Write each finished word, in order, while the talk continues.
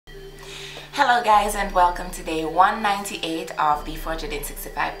Hello guys, and welcome to day 198 of the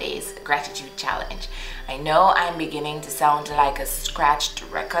 465 days gratitude challenge. I know I'm beginning to sound like a scratched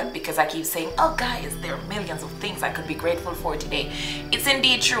record because I keep saying, oh guys, there are millions of things I could be grateful for today. It's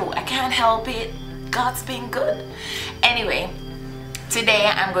indeed true. I can't help it. God's been good. Anyway,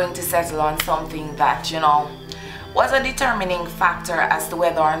 today I'm going to settle on something that, was a determining factor as to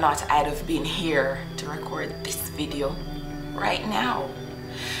whether or not I'd have been here to record this video right now.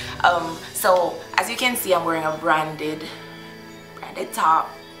 So as you can see, I'm wearing a branded top.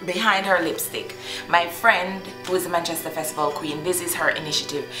 Behind her lipstick, my friend, who is a Manchester Festival Queen, this is her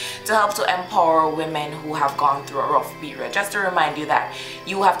initiative to help to empower women who have gone through a rough period. Just to remind you that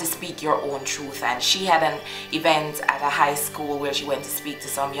you have to speak your own truth. And she had an event at a high school where she went to speak to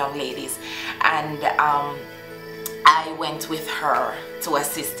some young ladies, and I went with her to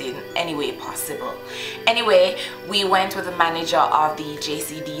assist in any way possible. Anyway, we went with the manager of the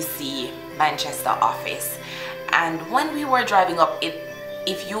JCDC Manchester office, and when we were driving up,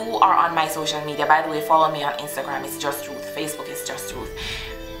 if you are on my social media, by the way, follow me on Instagram, it's Just Truth, Facebook is Just Truth,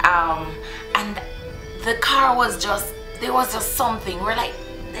 and the car was just, there was just something, we're like,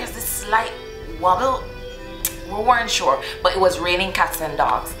 there's this slight wobble. We weren't sure, but it was raining cats and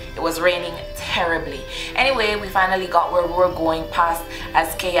dogs. It was raining terribly. Anyway, we finally got where we were going past,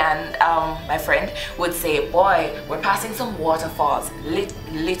 as Kay and my friend would say, boy, we're passing some waterfalls.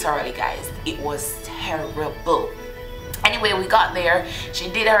 Literally, guys, it was terrible. Anyway, we got there. She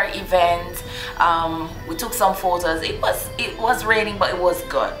did her event. We took some photos. It was raining, but it was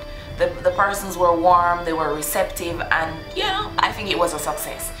good. The persons were warm, they were receptive, and I think it was a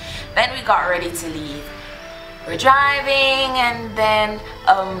success. Then we got ready to leave. We're driving, and then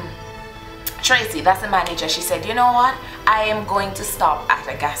Tracy, that's the manager, she said, you know what, I am going to stop at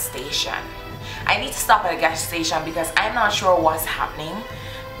a gas station. I need to stop at a gas station because I'm not sure what's happening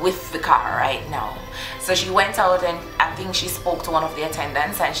with the car right now. So she went out, and I think she spoke to one of the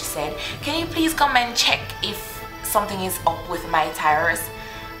attendants, and she said, can you please come and check if something is up with my tires?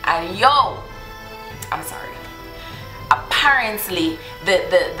 And I'm sorry, apparently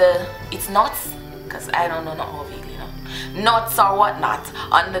the it's nuts, because I don't know, not how nuts or whatnot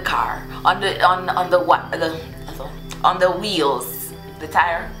on the car, on the wheels, the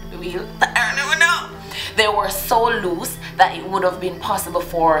tire, the wheel, I don't know. They were so loose that it would have been possible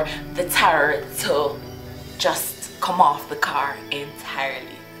for the tire to just come off the car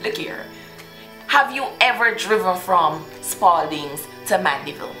entirely. Look here. Have you ever driven from Spaldings to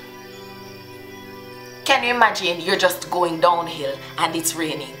Mandeville? Can you imagine you're just going downhill and it's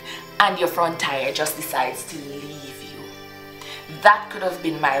raining and your front tire just decides to leave you? That could have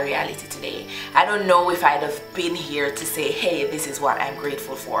been my reality today. I don't know if I'd have been here to say, hey, this is what I'm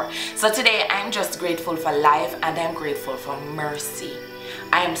grateful for. So today I'm just grateful for life, and I'm grateful for mercy.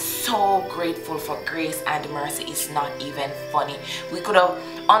 I am so grateful for grace and mercy. It's not even funny. We could have,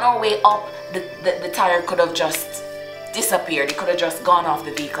 on our way up, the tire could have just disappeared. It could have just gone off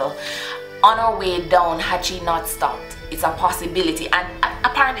the vehicle. On our way down, had she not stopped, it's a possibility. And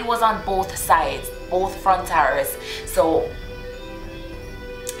apparently it was on both sides, both front tires. So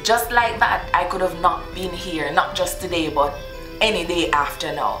just like that, I could have not been here, not just today, but any day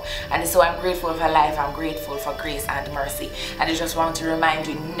after now. And so I'm grateful for life, I'm grateful for grace and mercy. And I just want to remind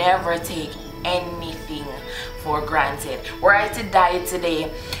you, never take anything for granted. Were I to die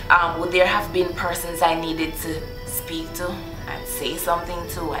today, would there have been persons I needed to speak to and say something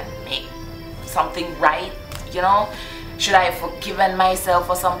to and make something right? Should I have forgiven myself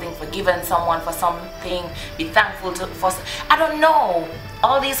for something, forgiven someone for something, be thankful for, I don't know.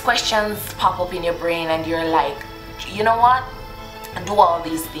 All these questions pop up in your brain, and you're like, you know what? Do all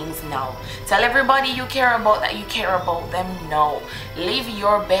these things now. Tell everybody you care about that you care about them. No. Live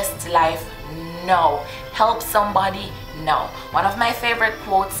your best life. No. Help somebody. No. One of my favorite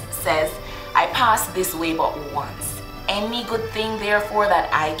quotes says, I passed this way but once. Any good thing therefore that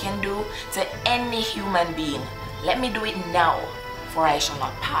I can do to any human being, let me do it now, for I shall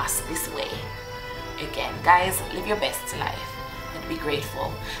not pass this way again. Guys, live your best life and be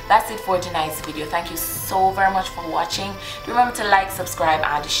grateful. That's it for tonight's video. Thank you so very much for watching. Remember to like, subscribe,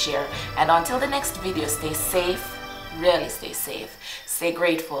 and share. And until the next video, stay safe, really stay safe, stay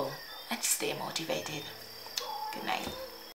grateful, and stay motivated. Good night.